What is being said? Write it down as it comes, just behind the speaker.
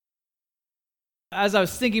As I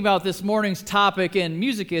was thinking about this morning's topic, and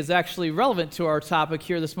music is actually relevant to our topic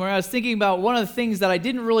here this morning, I was thinking about one of the things that I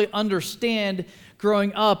didn't really understand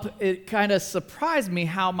growing up. It kind of surprised me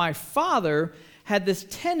how my father had this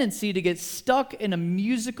tendency to get stuck in a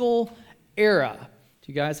musical era.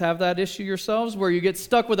 Do you guys have that issue yourselves, where you get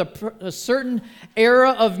stuck with a certain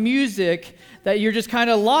era of music that you're just kind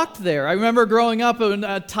of locked there? I remember growing up, and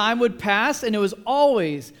a time would pass, and it was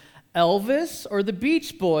always Elvis or the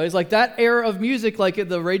Beach Boys, like that era of music, like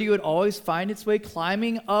the radio would always find its way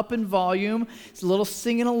climbing up in volume. It's a little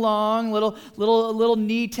singing along, little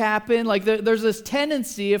knee tapping. Like there's this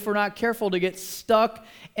tendency, if we're not careful, to get stuck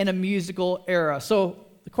in a musical era. So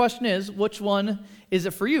the question is, which one is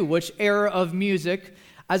it for you? Which era of music?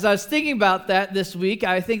 As I was thinking about that this week,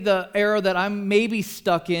 I think the era that I'm maybe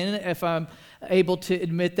stuck in, if I'm able to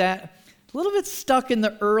admit that, a little bit stuck in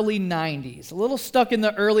the early 90s. A little stuck in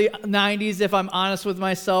the early 90s, if I'm honest with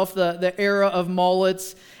myself, the era of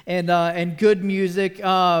mullets and good music.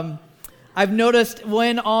 I've noticed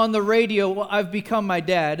when on the radio, I've become my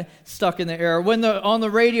dad, stuck in the era. When on the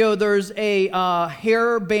radio, there's a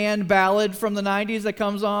hair band ballad from the 90s that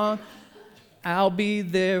comes on. I'll be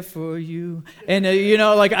there for you. And,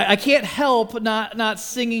 I can't help not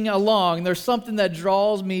singing along. There's something that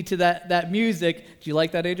draws me to that music. Do you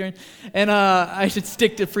like that, Adrian? And I should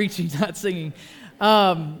stick to preaching, not singing.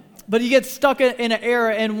 But you get stuck in an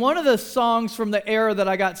era, and one of the songs from the era that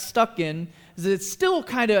I got stuck in is it's still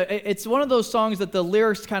it's one of those songs that the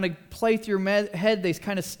lyrics kind of play through your head. They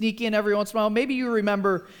kind of sneak in every once in a while. Maybe you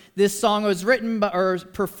remember this song. It was written or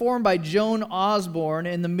performed by Joan Osborne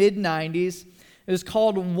in the mid-90s. It was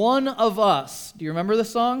called One of Us. Do you remember the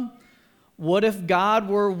song? What if God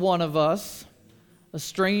were one of us, a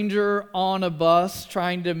stranger on a bus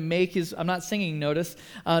trying to make I'm not singing, notice,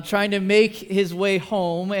 trying to make his way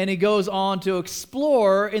home. And he goes on to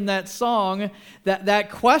explore in that song that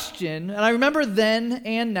question. And I remember then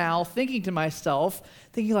and now thinking to myself,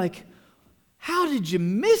 like, how did you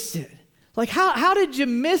miss it? Like, how did you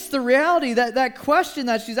miss the reality, that question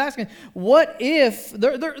that she's asking? What if,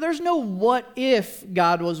 there's no what if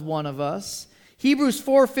God was one of us. Hebrews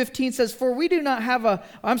 4:15 says, John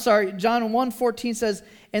 1:14 says,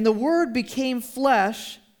 and the Word became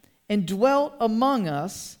flesh and dwelt among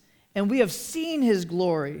us, and we have seen His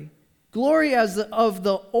glory as of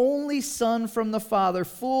the only Son from the Father,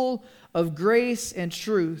 full of grace and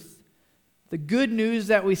truth. The good news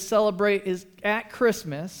that we celebrate is at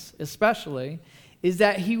Christmas, especially, is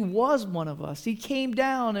that He was one of us. He came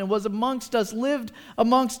down and was amongst us, lived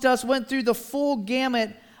amongst us, went through the full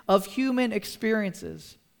gamut of human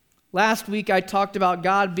experiences. Last week I talked about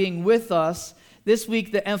God being with us. This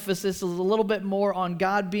week the emphasis is a little bit more on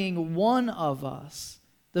God being one of us.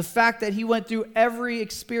 The fact that He went through every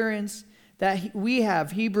experience that we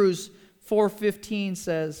have. Hebrews 4:15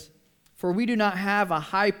 says, for we do not have a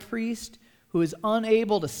high priest who is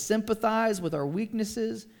unable to sympathize with our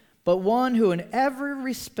weaknesses, but one who in every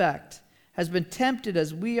respect has been tempted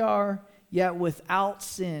as we are, yet without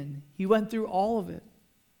sin. He went through all of it.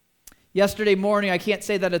 Yesterday morning, I can't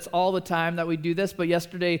say that it's all the time that we do this, but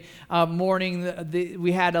yesterday morning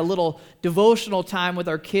we had a little devotional time with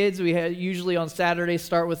our kids. We had usually on Saturdays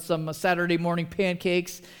start with some Saturday morning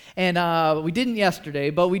pancakes, and we didn't yesterday,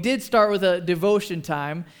 but we did start with a devotion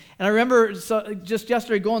time. And I remember just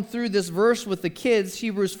yesterday going through this verse with the kids,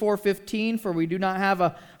 Hebrews 4:15, for we do not have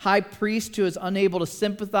a high priest who is unable to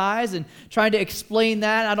sympathize, and trying to explain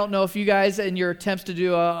that. I don't know if you guys, in your attempts to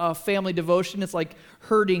do a family devotion, it's like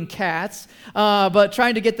herding cats, but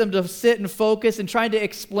trying to get them to sit and focus and trying to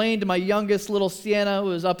explain to my youngest little Sienna, who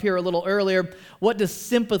was up here a little earlier, what does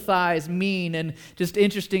sympathize mean? And just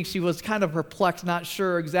interesting, she was kind of perplexed, not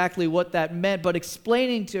sure exactly what that meant, but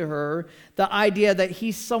explaining to her the idea that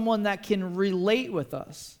He's someone that can relate with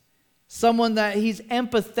us. Someone that He's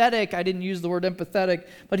empathetic. I didn't use the word empathetic,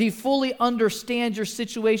 but He fully understands your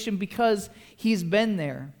situation because He's been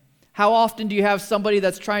there. How often do you have somebody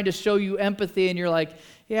that's trying to show you empathy and you're like,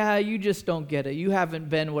 yeah, you just don't get it. You haven't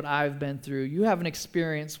been what I've been through. You haven't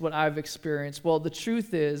experienced what I've experienced. Well, the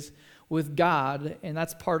truth is, with God, and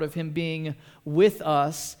that's part of Him being with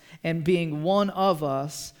us and being one of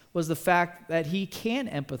us, was the fact that He can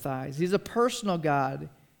empathize. He's a personal God.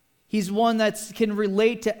 He's one that can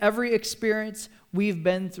relate to every experience we've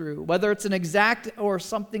been through, whether it's an exact or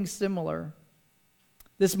something similar.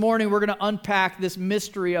 This morning, we're going to unpack this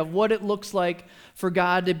mystery of what it looks like for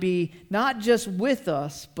God to be not just with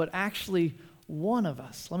us, but actually one of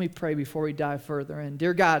us. Let me pray before we dive further in.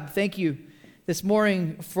 Dear God, thank you this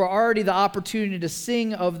morning for already the opportunity to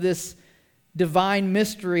sing of this divine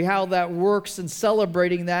mystery, how that works, and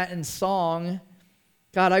celebrating that in song.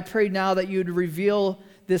 God, I pray now that you would reveal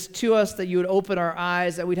this to us, that you would open our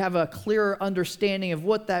eyes, that we'd have a clearer understanding of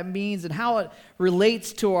what that means and how it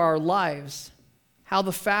relates to our lives. How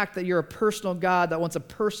the fact that you're a personal God that wants a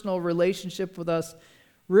personal relationship with us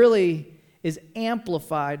really is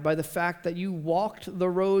amplified by the fact that you walked the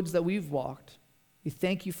roads that we've walked. We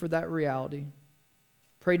thank you for that reality.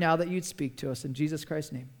 Pray now that you'd speak to us. In Jesus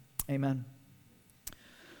Christ's name, amen.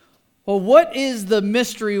 Well, what is the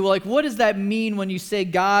mystery? Like, what does that mean when you say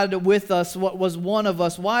God with us, what was one of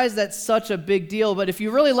us? Why is that such a big deal? But if you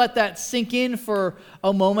really let that sink in for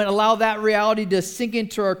a moment, allow that reality to sink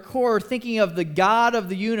into our core, thinking of the God of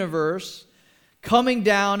the universe coming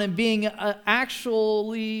down and being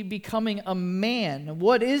actually becoming a man.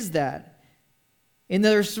 What is that? And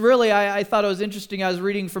there's really, I thought it was interesting, I was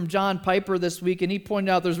reading from John Piper this week, and he pointed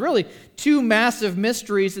out there's really two massive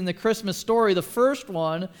mysteries in the Christmas story. The first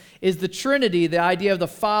one is the Trinity, the idea of the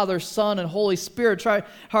Father, Son, and Holy Spirit.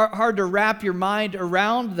 Hard to wrap your mind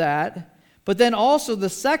around that. But then also the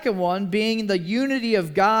second one being the unity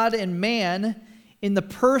of God and man in the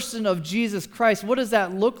person of Jesus Christ. What does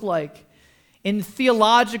that look like? In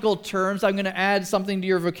theological terms, I'm going to add something to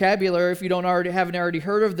your vocabulary if you haven't already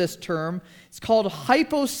heard of this term. It's called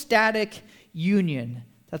hypostatic union.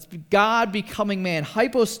 That's God becoming man.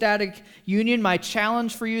 Hypostatic union. My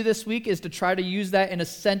challenge for you this week is to try to use that in a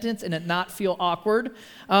sentence and it not feel awkward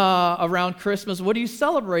around Christmas. What are you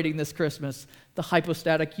celebrating this Christmas? The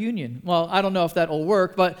hypostatic union. Well, I don't know if that will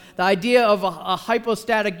work, but the idea of a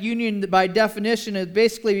hypostatic union, by definition, it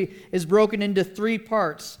basically is broken into three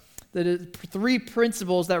parts. Three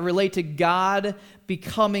principles that relate to God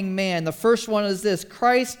becoming man. The first one is this: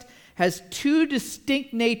 Christ has two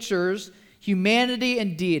distinct natures, humanity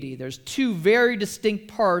and deity. There's two very distinct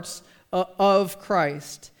parts of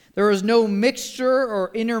Christ. There is no mixture or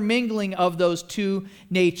intermingling of those two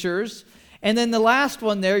natures. And then the last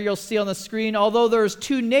one there, you'll see on the screen, although there's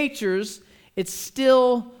two natures, it's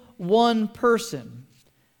still one person.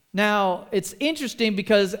 Now, it's interesting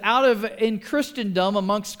because in Christendom,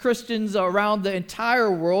 amongst Christians around the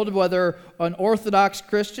entire world, whether an Orthodox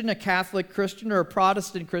Christian, a Catholic Christian, or a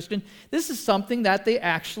Protestant Christian, this is something that they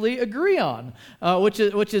actually agree on, which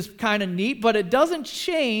is kind of neat, but it doesn't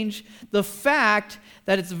change the fact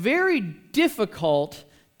that it's very difficult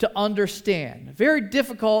to understand. Very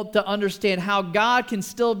difficult to understand how God can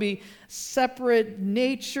still be separate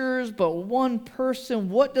natures, but one person.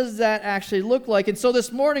 What does that actually look like? And so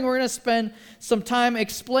this morning we're going to spend some time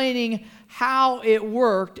explaining how it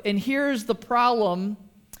worked. And here's the problem,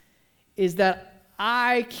 is that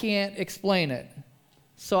I can't explain it.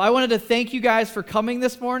 So I wanted to thank you guys for coming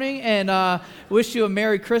this morning and wish you a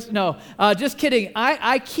Merry Christmas. No, just kidding.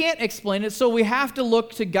 I can't explain it, so we have to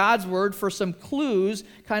look to God's Word for some clues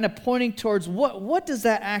kind of pointing towards what does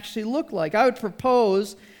that actually look like. I would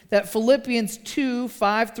propose that Philippians 2,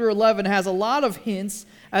 5 through 11 has a lot of hints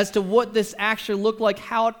as to what this actually looked like,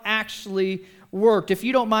 how it actually worked. If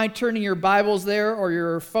you don't mind turning your Bibles there or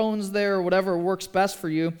your phones there or whatever works best for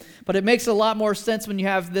you, but it makes a lot more sense when you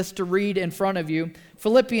have this to read in front of you.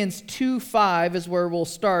 Philippians 2:5 is where we'll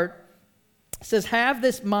start. It says, "Have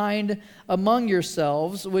this mind among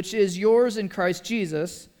yourselves, which is yours in Christ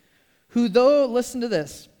Jesus, who though," listen to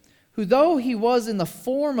this, "who though he was in the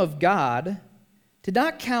form of God, did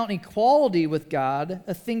not count equality with God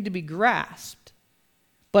a thing to be grasped,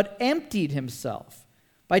 but emptied himself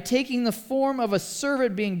by taking the form of a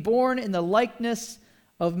servant, being born in the likeness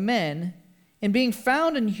of men, and being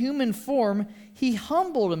found in human form, he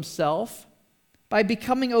humbled himself by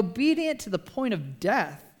becoming obedient to the point of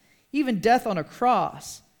death, even death on a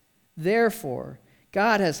cross. Therefore,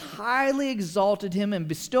 God has highly exalted him and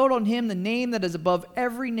bestowed on him the name that is above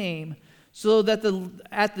every name, so that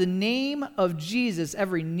at the name of Jesus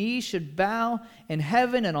every knee should bow in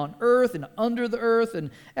heaven and on earth and under the earth,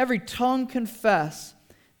 and every tongue confess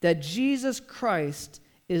that Jesus Christ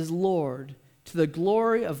is Lord, to the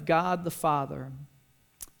glory of God the Father."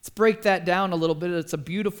 Let's break that down a little bit. It's a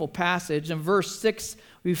beautiful passage. In verse 6,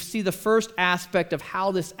 we see the first aspect of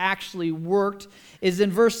how this actually worked. Is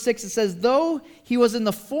in verse 6, it says, "Though he was in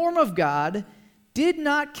the form of God, did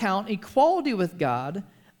not count equality with God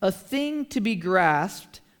a thing to be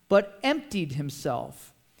grasped, but emptied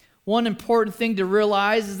himself." One important thing to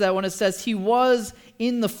realize is that when it says he was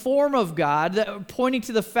in the form of God, pointing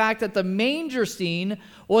to the fact that the manger scene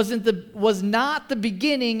was not the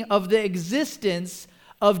beginning of the existence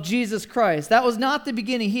of Jesus Christ. That was not the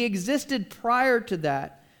beginning. He existed prior to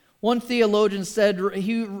that. One theologian said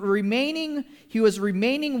he was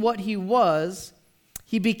remaining what he was,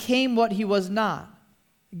 he became what he was not.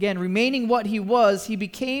 Again, remaining what he was, he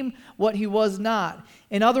became what he was not.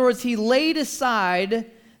 In other words, he laid aside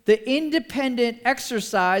the independent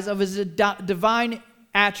exercise of his divine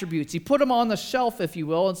attributes. He put them on the shelf, if you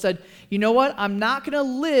will, and said, you know what? I'm not going to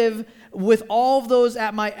live with all of those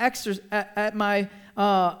at my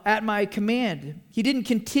command. He didn't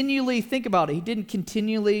continually think about it. He didn't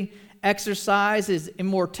continually exercise his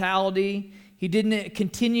immortality. He didn't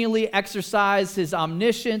continually exercise his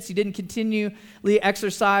omniscience. He didn't continually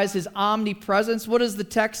exercise his omnipresence. What does the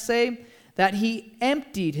text say? That he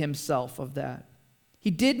emptied himself of that.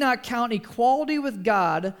 He did not count equality with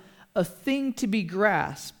God a thing to be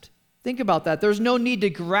grasped. Think about that. There's no need to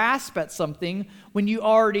grasp at something when you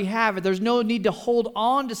already have it. There's no need to hold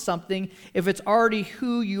on to something if it's already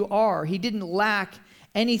who you are. He didn't lack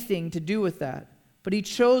anything to do with that. But he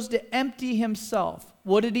chose to empty himself.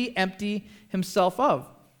 What did he empty himself of?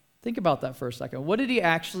 Think about that for a second. What did he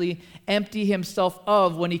actually empty himself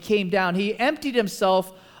of when he came down? He emptied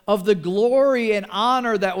himself of the glory and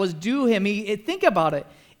honor that was due him. Think about it.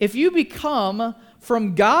 If you become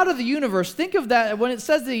from God of the universe, think of that when it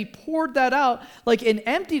says that he poured that out like and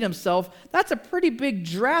emptied himself, that's a pretty big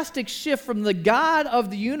drastic shift from the God of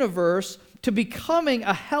the universe to becoming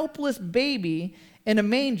a helpless baby in a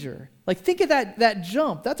manger. Like think of that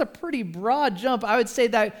jump. That's a pretty broad jump. I would say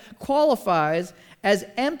that qualifies as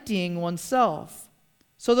emptying oneself.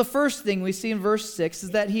 So the first thing we see in verse 6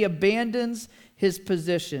 is that he abandons his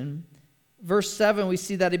position. Verse 7, we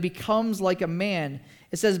see that he becomes like a man.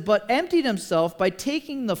 It says, but emptied himself by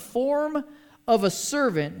taking the form of a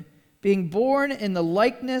servant, being born in the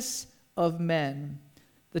likeness of men.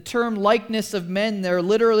 The term likeness of men there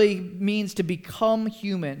literally means to become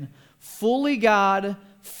human. Fully God,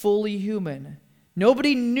 fully human.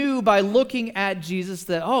 Nobody knew by looking at Jesus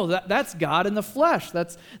that, that's God in the flesh.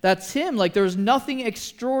 That's him. Like there's nothing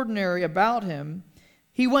extraordinary about him.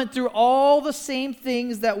 He went through all the same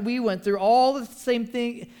things that we went through, all the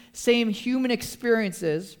same human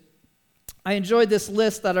experiences. I enjoyed this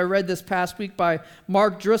list that I read this past week by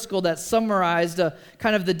Mark Driscoll that summarized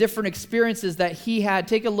kind of the different experiences that he had.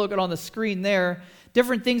 Take a look at on the screen there.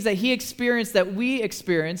 Different things that he experienced that we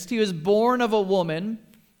experienced. He was born of a woman.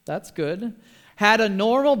 That's good. Had a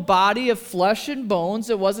normal body of flesh and bones.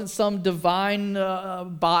 It wasn't some divine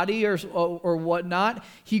body or whatnot.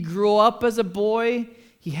 He grew up as a boy.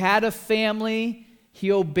 He had a family.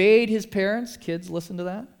 He obeyed his parents. Kids, listen to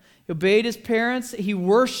that. He obeyed his parents. He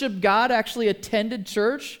worshiped God, actually attended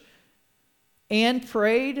church and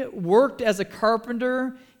prayed, worked as a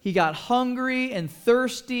carpenter. He got hungry and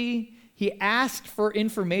thirsty. He asked for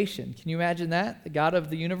information. Can you imagine that? The God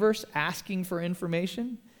of the universe asking for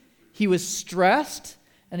information. He was stressed.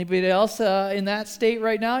 Anybody else in that state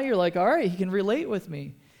right now? You're like, all right, he can relate with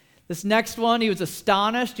me. This next one, he was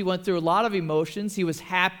astonished. He went through a lot of emotions. He was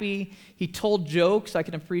happy. He told jokes. I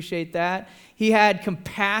can appreciate that. He had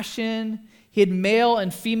compassion. He had male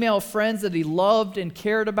and female friends that he loved and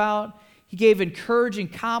cared about. He gave encouraging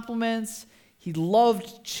compliments. He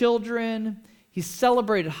loved children. He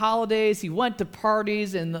celebrated holidays. He went to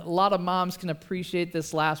parties. And a lot of moms can appreciate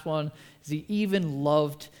this last one, is he even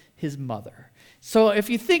loved his mother. So if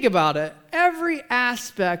you think about it, every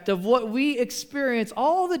aspect of what we experience,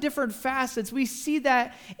 all the different facets, we see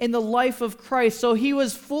that in the life of Christ. So he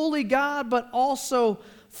was fully God, but also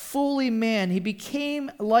fully man. He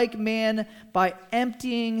became like man by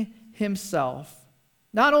emptying himself.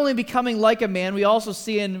 Not only becoming like a man, we also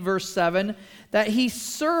see in verse 7 that he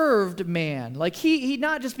served man. Like he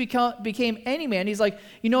not just became any man. He's like,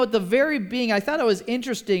 at the very being, I thought it was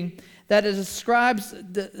interesting that it describes,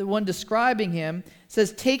 the one describing him,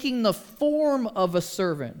 says taking the form of a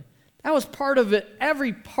servant. That was part of it,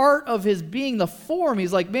 every part of his being, the form.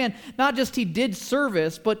 He's like, man, not just he did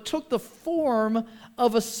service, but took the form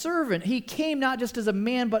of a servant. He came not just as a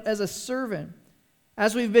man, but as a servant.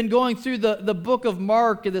 As we've been going through the book of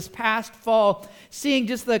Mark this past fall, seeing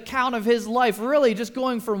just the account of his life, really just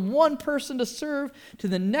going from one person to serve to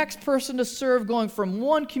the next person to serve, going from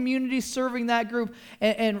one community serving that group,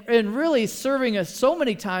 and really serving us so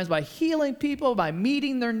many times by healing people, by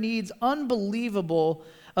meeting their needs. Unbelievable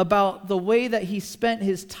about the way that he spent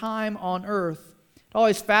his time on earth. It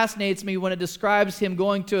always fascinates me when it describes him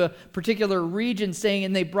going to a particular region, saying,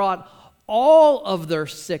 and they brought all of their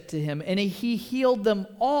sick to him, and he healed them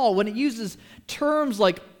all. When it uses terms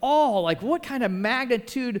like all, like what kind of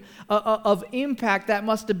magnitude of impact that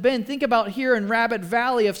must have been. Think about here in Rabbit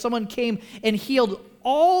Valley, if someone came and healed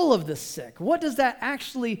all of the sick. What does that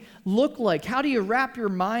actually look like? How do you wrap your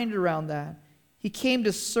mind around that? He came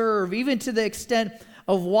to serve, even to the extent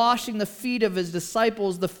of washing the feet of his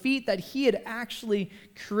disciples, the feet that he had actually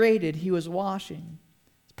created, he was washing.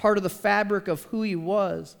 part of the fabric of who he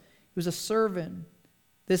was. He was a servant.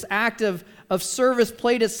 This act of service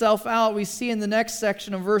played itself out. We see in the next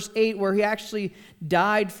section of verse 8 where he actually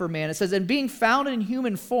died for man. It says, and being found in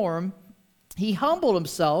human form, he humbled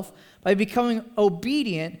himself by becoming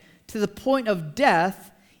obedient to the point of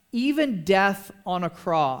death, even death on a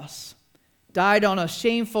cross. Died on a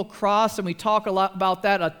shameful cross, and we talk a lot about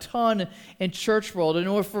that a ton in church world. And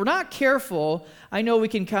if we're not careful, I know we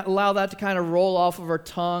can allow that to kind of roll off of our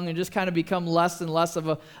tongue and just kind of become less and less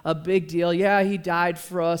of a big deal. Yeah, he died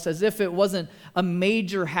for us, as if it wasn't a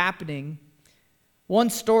major happening. One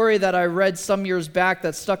story that I read some years back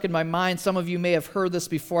that stuck in my mind, some of you may have heard this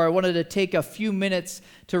before. I wanted to take a few minutes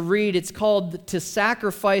to read. It's called To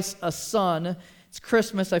Sacrifice a Son. It's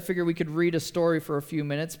Christmas. I figured we could read a story for a few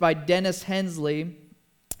minutes by Dennis Hensley.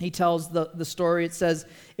 He tells the story. It says,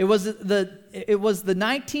 it was the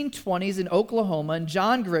 1920s in Oklahoma, and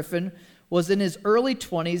John Griffin was in his early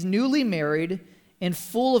 20s, newly married, and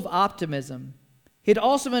full of optimism. He had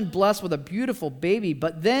also been blessed with a beautiful baby,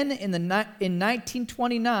 but then in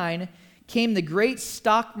 1929 came the great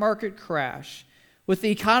stock market crash. With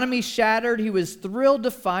the economy shattered, he was thrilled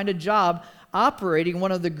to find a job operating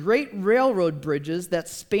one of the great railroad bridges that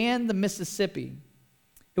spanned the Mississippi.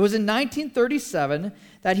 It was in 1937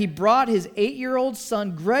 that he brought his 8-year-old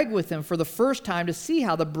son Greg with him for the first time to see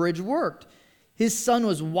how the bridge worked. His son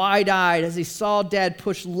was wide-eyed as he saw Dad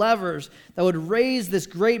push levers that would raise this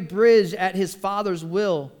great bridge at his father's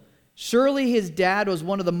will. Surely his dad was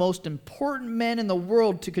one of the most important men in the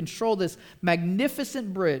world to control this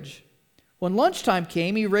magnificent bridge. When lunchtime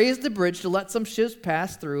came, he raised the bridge to let some ships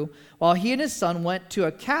pass through, while he and his son went to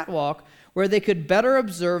a catwalk where they could better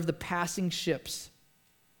observe the passing ships.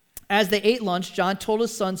 As they ate lunch, John told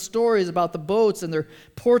his son stories about the boats and their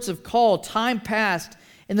ports of call. Time passed.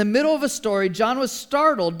 In the middle of a story, John was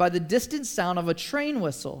startled by the distant sound of a train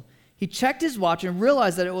whistle. He checked his watch and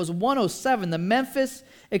realized that it was 1:07. The Memphis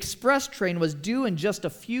Express train was due in just a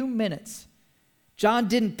few minutes. John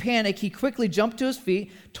didn't panic. He quickly jumped to his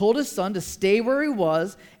feet, told his son to stay where he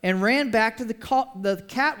was, and ran back to the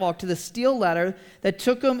catwalk to the steel ladder that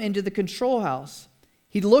took him into the control house.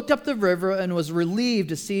 He looked up the river and was relieved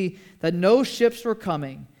to see that no ships were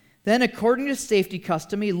coming. Then, according to safety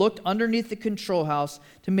custom, he looked underneath the control house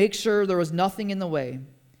to make sure there was nothing in the way.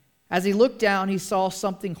 As he looked down, he saw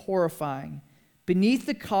something horrifying. Beneath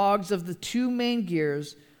the cogs of the 2 main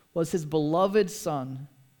gears was his beloved son,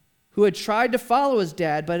 who had tried to follow his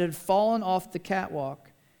dad but had fallen off the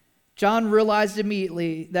catwalk. John realized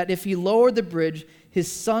immediately that if he lowered the bridge, his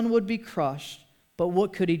son would be crushed. But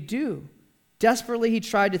what could he do? Desperately, he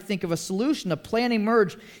tried to think of a solution. A plan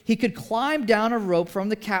emerged. He could climb down a rope from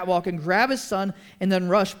the catwalk and grab his son and then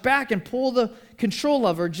rush back and pull the control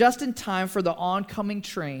lever just in time for the oncoming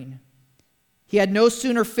train. He had no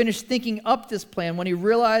sooner finished thinking up this plan when he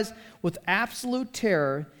realized with absolute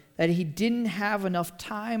terror that he didn't have enough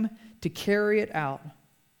time to carry it out.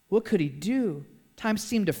 What could he do? Time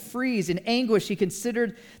seemed to freeze. In anguish, he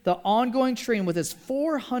considered the ongoing train with its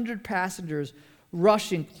 400 passengers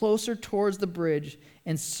rushing closer towards the bridge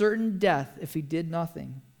and certain death if he did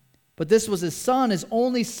nothing. But this was his son, his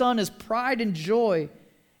only son, his pride and joy.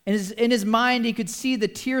 And in his mind, he could see the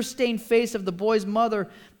tear-stained face of the boy's mother.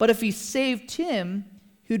 But if he saved him,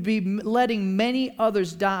 he would be letting many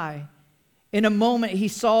others die. In a moment, he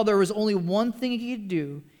saw there was only one thing he could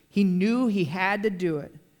do. He knew he had to do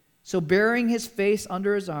it. So burying his face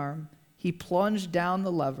under his arm, he plunged down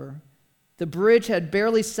the lever. The bridge had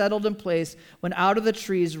barely settled in place when out of the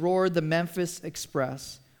trees roared the Memphis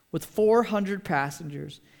Express. With 400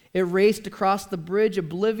 passengers, it raced across the bridge,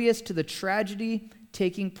 oblivious to the tragedy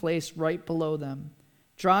taking place right below them.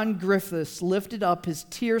 John Griffiths lifted up his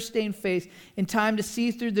tear-stained face in time to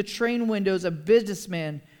see through the train windows a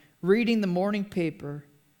businessman reading the morning paper.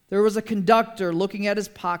 There was a conductor looking at his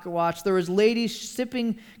pocket watch. There was ladies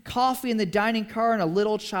sipping coffee in the dining car and a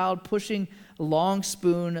little child pushing a long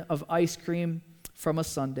spoon of ice cream from a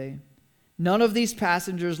sundae. None of these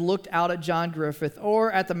passengers looked out at John Griffith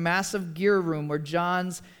or at the massive gear room where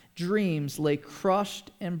John's dreams lay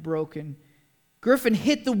crushed and broken. Griffin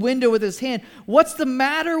hit the window with his hand. "What's the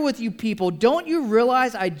matter with you people? Don't you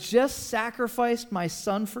realize I just sacrificed my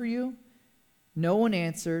son for you?" No one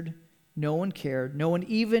answered. No one cared. No one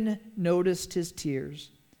even noticed his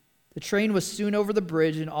tears. The train was soon over the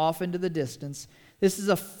bridge and off into the distance. This is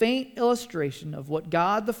a faint illustration of what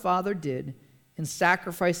God the Father did in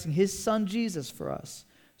sacrificing his son Jesus for us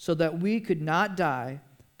so that we could not die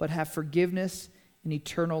but have forgiveness and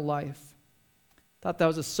eternal life. Thought that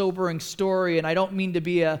was a sobering story, and I don't mean to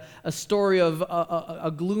be a story of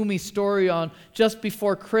a gloomy story on just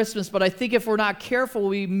before Christmas, but I think if we're not careful,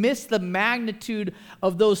 we miss the magnitude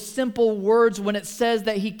of those simple words when it says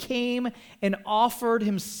that he came and offered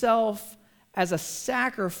himself as a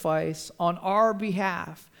sacrifice on our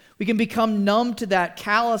behalf. We can become numb to that,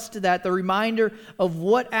 callous to that, the reminder of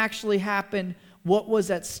what actually happened, what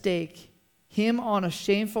was at stake. Him on a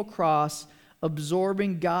shameful cross,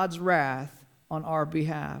 absorbing God's wrath on our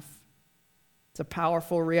behalf. It's a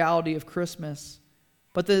powerful reality of Christmas.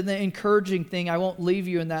 But the encouraging thing, I won't leave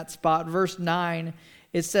you in that spot. Verse 9,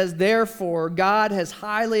 it says, "Therefore God has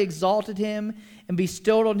highly exalted him and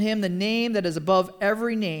bestowed on him the name that is above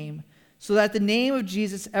every name, so that the name of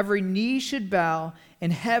Jesus every knee should bow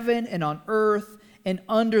in heaven and on earth and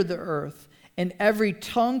under the earth, and every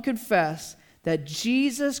tongue confess that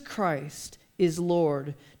Jesus Christ is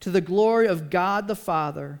Lord, to the glory of God the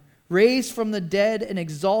Father, raised from the dead and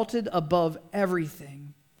exalted above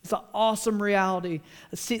everything." It's an awesome reality.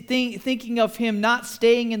 Thinking of him not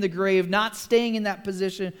staying in the grave, not staying in that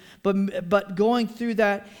position, but going through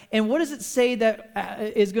that. And what does it say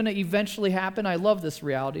that is going to eventually happen? I love this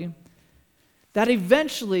reality. That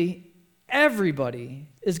eventually everybody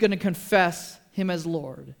is going to confess him as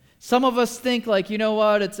Lord. Some of us think like, you know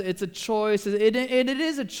what, it's a choice, and it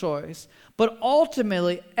is a choice. But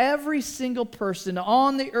ultimately, every single person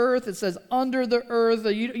on the earth, it says under the earth,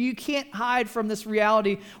 you can't hide from this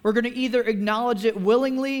reality. We're going to either acknowledge it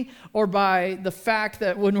willingly or by the fact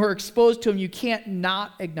that when we're exposed to him, you can't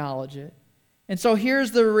not acknowledge it. And so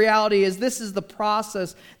here's the reality is this is the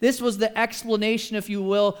process. This was the explanation, if you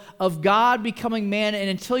will, of God becoming man. And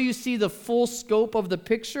until you see the full scope of the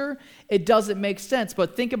picture, it doesn't make sense.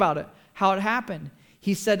 But think about it, how it happened.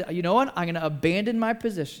 He said, you know what? I'm going to abandon my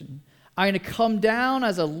position. I'm going to come down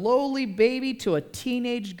as a lowly baby to a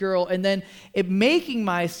teenage girl, and then making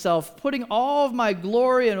myself, putting all of my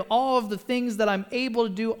glory and all of the things that I'm able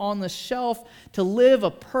to do on the shelf to live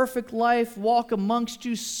a perfect life, walk amongst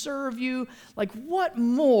you, serve you. Like, what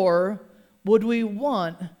more would we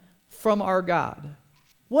want from our God?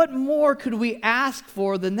 What more could we ask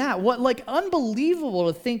for than that? Unbelievable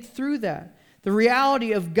to think through that. The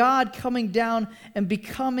reality of God coming down and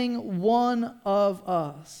becoming one of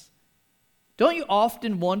us. Don't you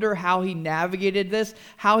often wonder how he navigated this,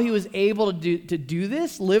 how he was able to do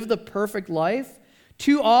this, live the perfect life?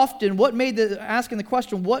 Too often, asking the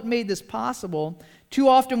question, what made this possible? Too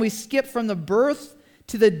often we skip from the birth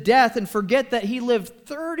to the death and forget that he lived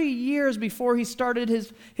 30 years before he started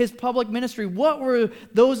his public ministry. What were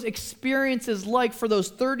those experiences like for those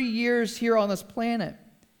 30 years here on this planet?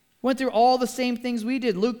 Went through all the same things we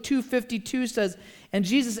did. Luke 2:52 says, "And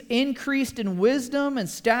Jesus increased in wisdom and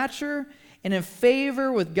stature and in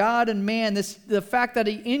favor with God and man." The fact that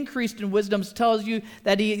he increased in wisdom tells you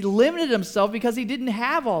that he limited himself because he didn't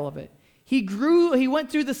have all of it. He grew, he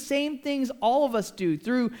went through the same things all of us do,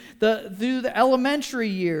 through the elementary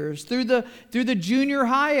years, through the junior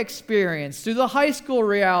high experience, through the high school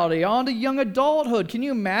reality, on to young adulthood. Can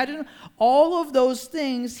you imagine all of those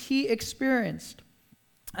things he experienced?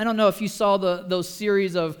 I don't know if you saw those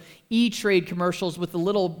series of E-Trade commercials with the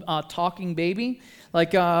little talking baby,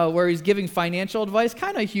 where he's giving financial advice.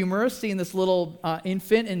 Kind of humorous, seeing this little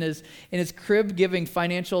infant in his crib giving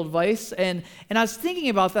financial advice. And I was thinking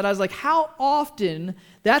about that. I was like, how often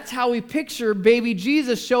that's how we picture baby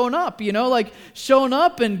Jesus showing up, showing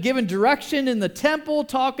up and giving direction in the temple,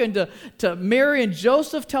 talking to Mary and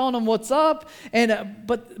Joseph, telling them what's up. And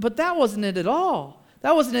but that wasn't it at all.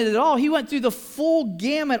 That wasn't it at all. He went through the full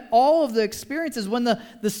gamut, all of the experiences. When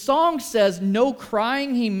the song says, "No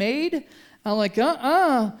crying he made," I'm like,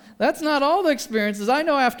 that's not all the experiences. I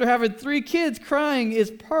know after having 3 kids, crying is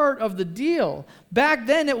part of the deal. Back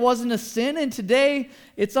then, it wasn't a sin, and today,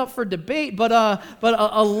 it's up for debate. But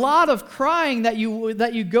a lot of crying that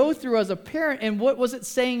you go through as a parent. And what was it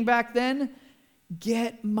saying back then?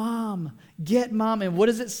 Get mom. Get mom. And what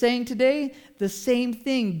is it saying today? The same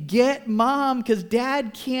thing. Get mom, because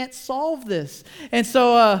dad can't solve this. And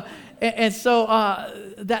so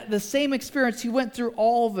that the same experience, he went through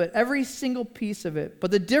all of it, every single piece of it.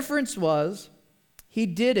 But the difference was he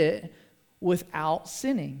did it without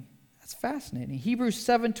sinning. That's fascinating. Hebrews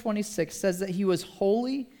 7:26 says that he was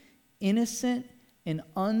holy, innocent, and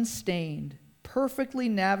unstained, perfectly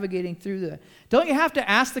navigating through that. Don't you have to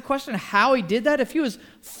ask the question how he did that? If he was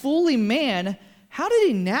fully man, how did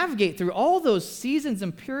he navigate through all those seasons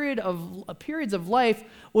and periods of life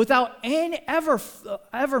without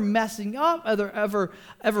ever messing up, ever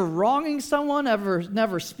wronging someone,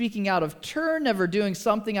 never speaking out of turn, never doing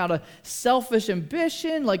something out of selfish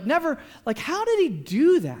ambition, how did he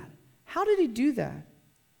do that? How did he do that?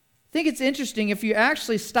 I think it's interesting if you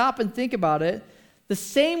actually stop and think about it. The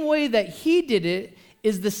same way that he did it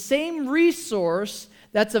is the same resource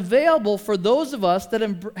that's available for those of us that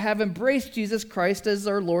have embraced Jesus Christ as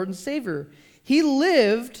our Lord and Savior. He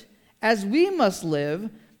lived as we must live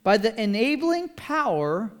by the enabling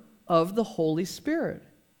power of the Holy Spirit.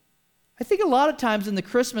 I think a lot of times in the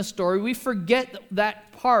Christmas story, we forget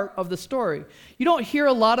that part of the story. You don't hear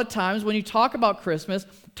a lot of times when you talk about Christmas,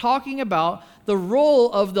 talking about the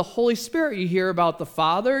role of the Holy Spirit. You hear about the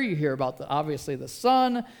Father, you hear about, obviously, the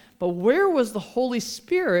Son, but where was the Holy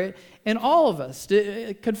Spirit in all of us?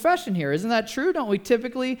 Confession here, isn't that true? Don't we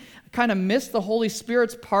typically kind of miss the Holy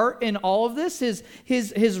Spirit's part in all of this?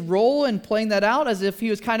 His role in playing that out as if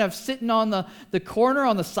he was kind of sitting on the corner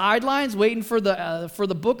on the sidelines waiting for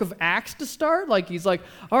the book of Acts to start. Like he's like,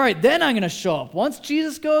 all right, then I'm going to show up. Once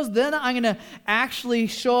Jesus goes, then I'm going to actually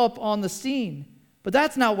show up on the scene. But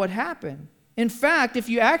that's not what happened. In fact, if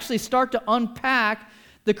you actually start to unpack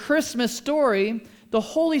the Christmas story, the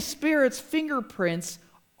Holy Spirit's fingerprints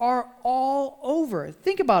are all over it.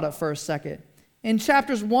 Think about it for a second. In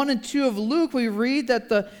chapters 1 and 2 of Luke, we read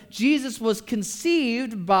that Jesus was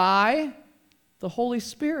conceived by the Holy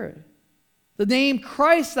Spirit. The name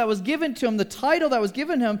Christ that was given to him, the title that was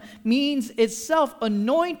given him, means itself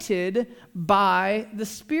anointed by the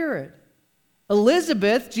Spirit.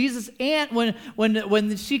 Elizabeth, Jesus' aunt,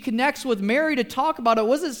 when she connects with Mary to talk about it,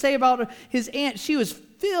 what does it say about his aunt? She was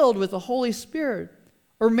filled with the Holy Spirit.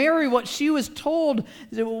 Or Mary, what she was told,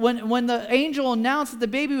 when the angel announced that the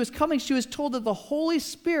baby was coming, she was told that the Holy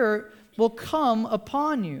Spirit will come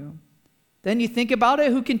upon you. Then you think about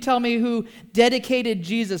it, who can tell me who dedicated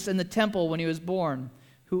Jesus in the temple when he was born?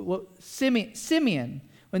 Simeon.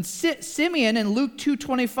 When Simeon, in Luke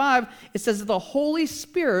 2:25, it says that the Holy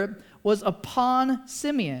Spirit was upon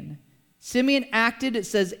Simeon. Simeon acted, it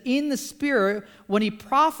says, in the Spirit when he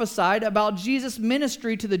prophesied about Jesus'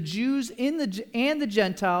 ministry to the Jews and the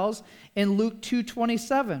Gentiles in Luke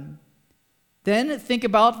 2:27. Then think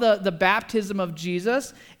about the baptism of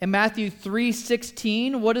Jesus in Matthew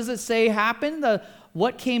 3:16. What does it say happened?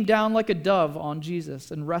 What came down like a dove on Jesus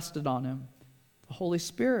and rested on him? The Holy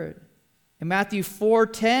Spirit. In Matthew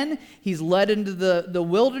 4:10, he's led into the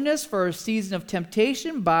wilderness for a season of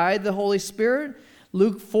temptation by the Holy Spirit.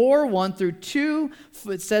 Luke 4:1-2,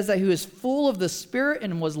 it says that he was full of the Spirit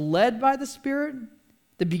and was led by the Spirit.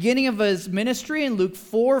 The beginning of his ministry in Luke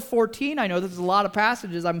 4:14, I know this is a lot of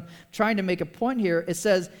passages, I'm trying to make a point here. It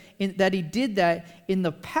says that he did that in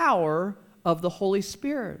the power of the Holy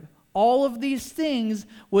Spirit. All of these things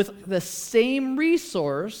with the same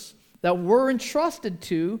resource that we're entrusted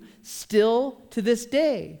to still to this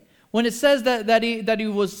day. When it says that he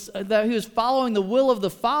was following the will of the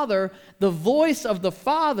Father, the voice of the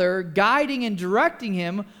Father guiding and directing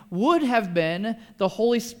him would have been the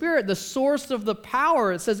Holy Spirit, the source of the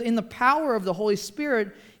power. It says in the power of the Holy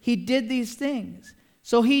Spirit, he did these things.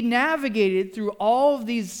 So he navigated through all of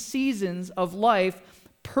these seasons of life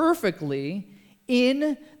perfectly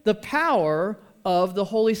in the power of the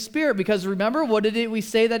Holy Spirit. Because remember, what did we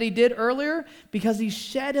say that he did earlier? Because he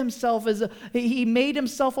shed himself he made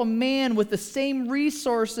himself a man with the same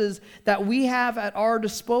resources that we have at our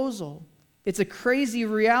disposal. It's a crazy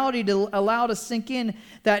reality to allow to sink in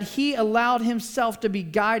that he allowed himself to be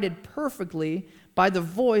guided perfectly by the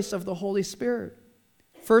voice of the Holy Spirit.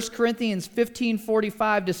 1 Corinthians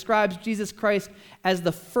 15:45 describes Jesus Christ as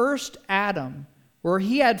the first Adam, where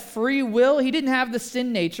he had free will. He didn't have the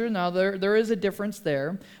sin nature. Now, there is a difference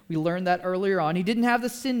there. We learned that earlier on. He didn't have the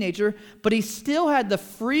sin nature, but he still had the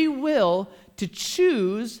free will to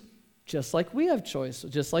choose, just like we have choice,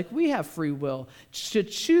 just like we have free will, to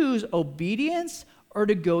choose obedience or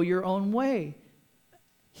to go your own way.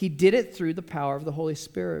 He did it through the power of the Holy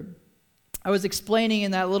Spirit. I was explaining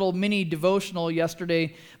in that little mini devotional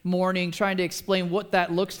yesterday morning, trying to explain what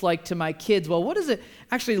that looks like to my kids. Well, what does it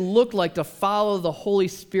actually look like to follow the Holy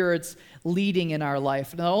Spirit's leading in our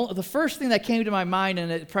life? Now, the first thing that came to my mind,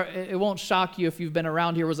 and it won't shock you if you've been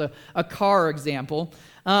around here, was a car example.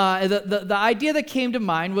 The idea that came to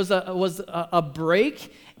mind was a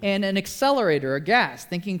brake and an accelerator, a gas,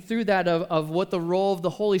 thinking through that of what the role of the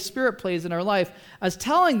Holy Spirit plays in our life. I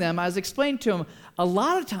was explaining to them, a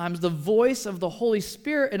lot of times the voice of the Holy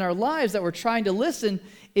Spirit in our lives that we're trying to listen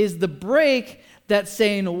is the brake that's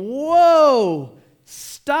saying, whoa,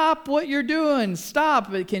 Stop what you're doing.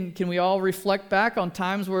 Stop. Can we all reflect back on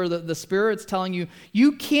times where the Spirit's telling you,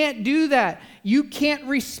 you can't do that. You can't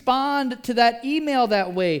respond to that email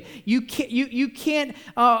that way. You can't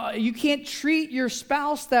treat your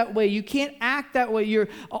spouse that way. You can't act that way.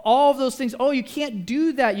 All of those things. Oh, you can't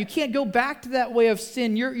do that. You can't go back to that way of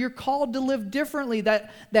sin. You're called to live differently.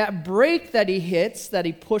 That brake that he hits, that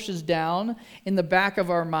he pushes down in the back of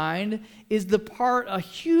our mind, is a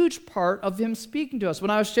huge part of him speaking to us. When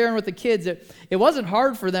I was sharing with the kids, it wasn't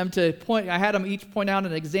hard for them to point. I had them each point out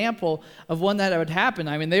an example of one that would happen.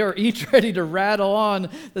 I mean, they were each ready to rattle on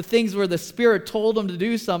the things where the Spirit told them to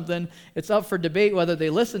do something. It's up for debate whether they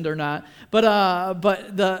listened or not. But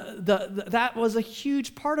that was a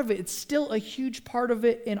huge part of it. It's still a huge part of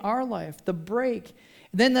it in our life, the break.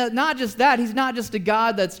 Then not just that, he's not just a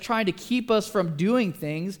God that's trying to keep us from doing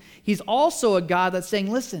things. He's also a God that's saying,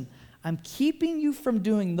 listen, I'm keeping you from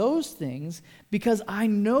doing those things because I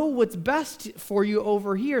know what's best for you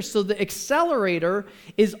over here. So the accelerator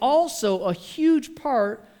is also a huge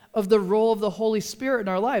part of the role of the Holy Spirit in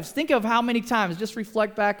our lives. Think of how many times, just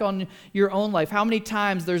reflect back on your own life, how many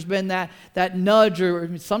times there's been that nudge,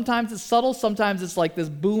 or sometimes it's subtle, sometimes it's like this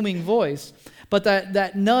booming voice, but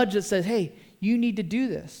that nudge that says, hey, you need to do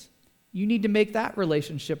this. You need to make that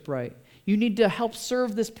relationship right. You need to help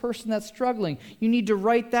serve this person that's struggling. You need to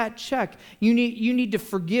write that check. You need to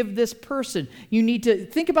forgive this person. You need to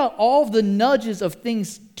think about all of the nudges of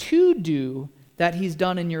things to do that he's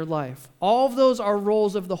done in your life. All of those are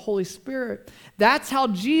roles of the Holy Spirit. That's how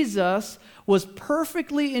Jesus was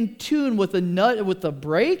perfectly in tune with the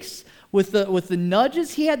breaks, with the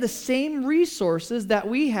nudges. He had the same resources that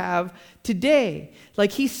we have today.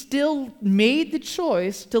 Like, he still made the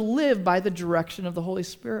choice to live by the direction of the Holy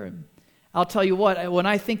Spirit. I'll tell you what, when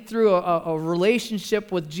I think through a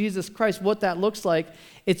relationship with Jesus Christ, what that looks like,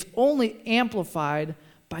 it's only amplified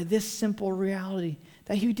by this simple reality,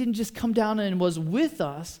 that he didn't just come down and was with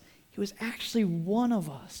us, he was actually one of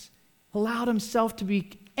us, allowed himself to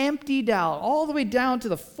be emptied out all the way down to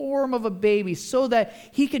the form of a baby so that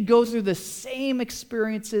he could go through the same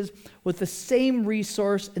experiences with the same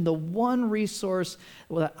resource. And the one resource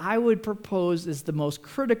that I would propose is the most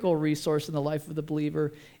critical resource in the life of the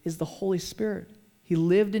believer is the Holy Spirit. He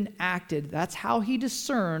lived and acted. That's how he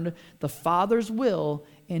discerned the Father's will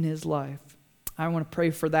in his life. I want to pray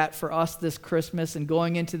for that for us this Christmas and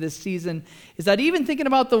going into this season, is that even thinking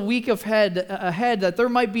about the week ahead, that there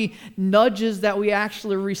might be nudges that we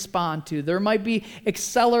actually respond to. There might be the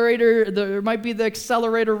accelerator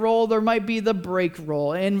roll, there might be the brake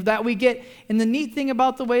roll, and that we get, and the neat thing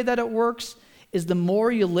about the way that it works is the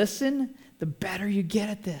more you listen, the better you get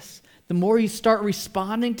at this. The more you start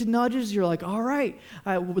responding to nudges, you're like, all right.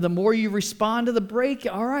 The more you respond to the break,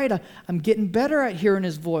 all right, I'm getting better at hearing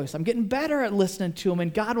his voice. I'm getting better at listening to him,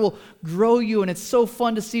 and God will grow you. And it's so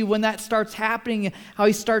fun to see when that starts happening, how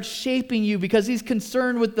he starts shaping you, because he's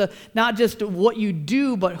concerned with not just what you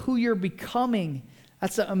do, but who you're becoming.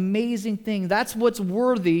 That's an amazing thing. That's what's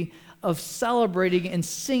worthy of celebrating and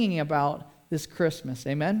singing about this Christmas.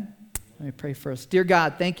 Amen? Let me pray for us. Dear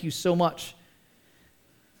God, thank you so much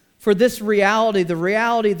for this reality, the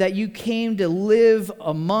reality that you came to live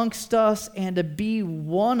amongst us and to be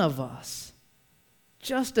one of us.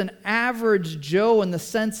 Just an average Joe in the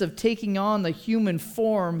sense of taking on the human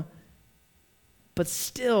form, but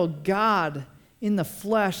still God in the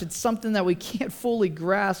flesh. It's something that we can't fully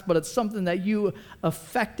grasp, but it's something that you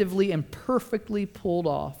effectively and perfectly pulled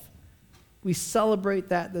off. We celebrate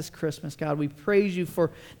that this Christmas, God. We praise you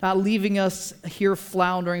for not leaving us here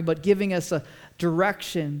floundering, but giving us a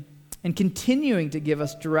direction and continuing to give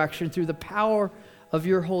us direction through the power of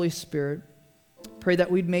your Holy Spirit. Pray that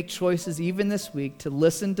we'd make choices even this week to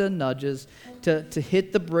listen to nudges, to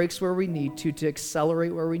hit the brakes where we need to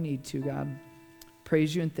accelerate where we need to, God.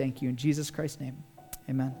 Praise you and thank you. In Jesus Christ's name,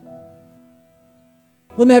 amen.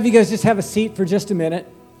 Let me have you guys just have a seat for just a minute.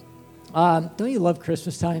 Don't you love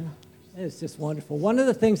Christmas time? It's just wonderful. One of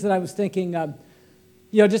the things that I was thinking,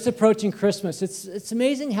 just approaching Christmas, it's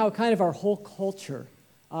amazing how kind of our whole culture,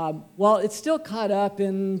 it's still caught up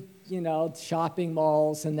in, shopping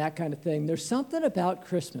malls and that kind of thing. There's something about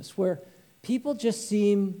Christmas where people just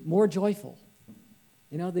seem more joyful.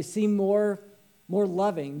 They seem more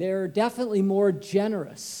loving. They're definitely more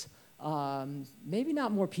generous. Maybe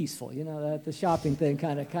not more peaceful. The shopping thing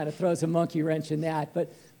kind of throws a monkey wrench in that.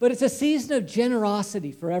 But it's a season of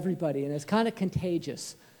generosity for everybody, and it's kind of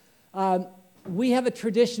contagious. We have a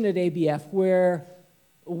tradition at ABF where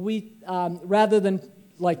we, rather than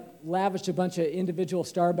lavish a bunch of individual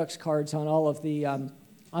Starbucks cards on all of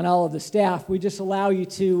the staff, we just allow you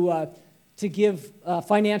to to give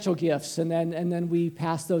financial gifts, and then we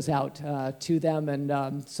pass those out to them.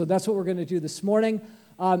 And so that's what we're going to do this morning.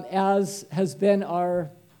 As has been our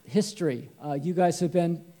history, you guys have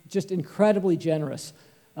been just incredibly generous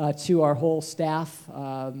to our whole staff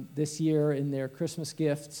this year in their Christmas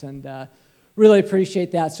gifts, and really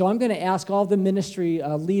appreciate that. So I'm going to ask all the ministry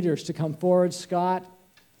leaders to come forward. Scott,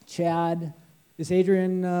 Chad, is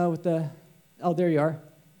Adrian with the... Oh, there you are.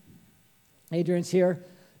 Adrian's here.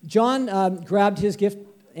 John grabbed his gift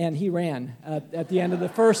and he ran at the end of the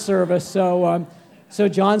first service. So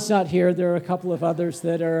John's not here. There are a couple of others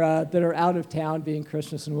that are out of town being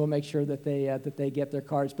Christmas, and we'll make sure that they get their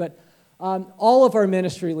cards. But all of our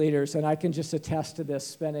ministry leaders, and I can just attest to this,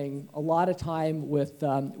 spending a lot of time with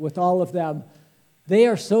all of them, they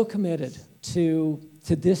are so committed to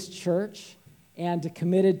this church and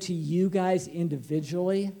committed to you guys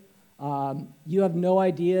individually. You have no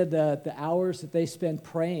idea the hours that they spend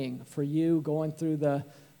praying for you, going through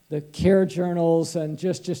the care journals, and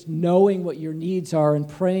just knowing what your needs are and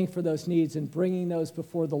praying for those needs and bringing those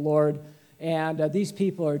before the Lord. And these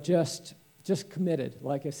people are just committed,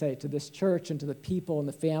 like I say, to this church and to the people and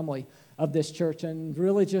the family of this church, and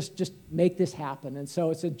really just make this happen. And so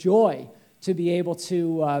it's a joy to be able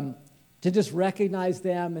to just recognize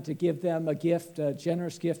them and to give them a gift, a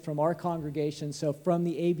generous gift from our congregation. So from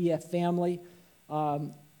the ABF family,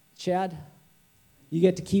 Chad, you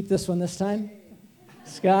get to keep this one this time.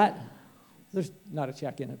 Scott, there's not a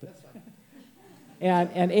check in it, but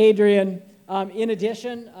and Adrian. In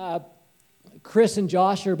addition, Chris and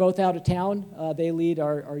Josh are both out of town. They lead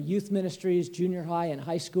our youth ministries, junior high and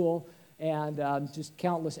high school, and just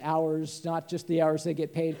countless hours, not just the hours they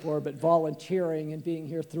get paid for, but volunteering and being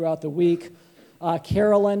here throughout the week.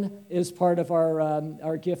 Carolyn is part of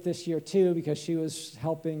our gift this year, too, because she was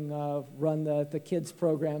helping run the kids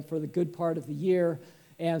program for the good part of the year,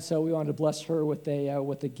 and so we wanted to bless her with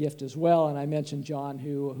a gift as well. And I mentioned John,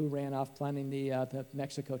 who ran off planning the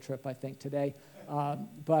Mexico trip, I think, today.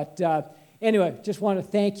 Anyway, just want to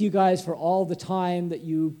thank you guys for all the time that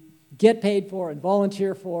you get paid for and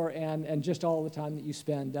volunteer for, and just all the time that you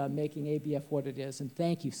spend making ABF what it is. And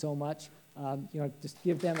thank you so much. Just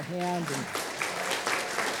give them a hand.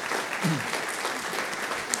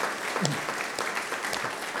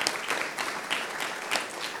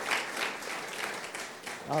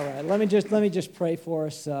 All right, let me just pray for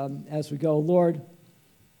us as we go, Lord.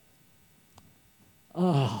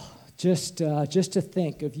 Just to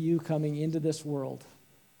think of you coming into this world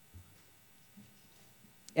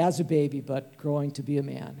as a baby, but growing to be a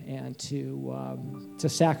man, and to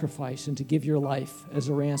sacrifice and to give your life as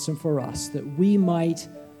a ransom for us, that we might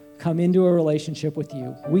come into a relationship with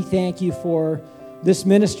you. We thank you for this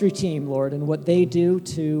ministry team, Lord, and what they do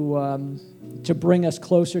to bring us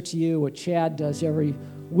closer to you, what Chad does every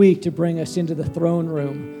week to bring us into the throne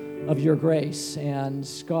room of your grace, and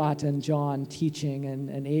Scott and John teaching,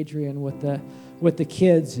 and Adrian with the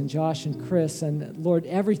kids, and Josh and Chris, and Lord,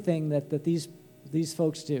 everything that these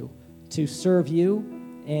folks do to serve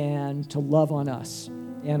you and to love on us.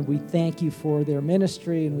 And we thank you for their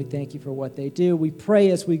ministry, and we thank you for what they do. We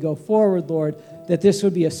pray as we go forward, Lord, that this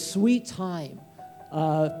would be a sweet time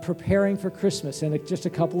preparing for Christmas in just a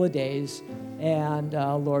couple of days. And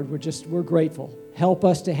Lord, we're grateful. Help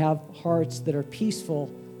us to have hearts that are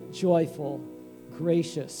peaceful, joyful,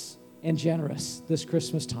 gracious, and generous this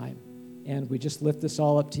Christmas time. And we just lift this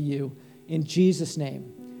all up to you in Jesus'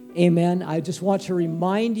 name. Amen. I just want to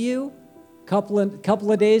remind you, couple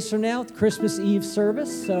of days from now, Christmas Eve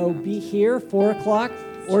service. So be here, 4 o'clock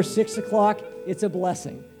or 6 o'clock. It's a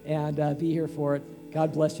blessing. And be here for it.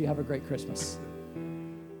 God bless you. Have a great Christmas.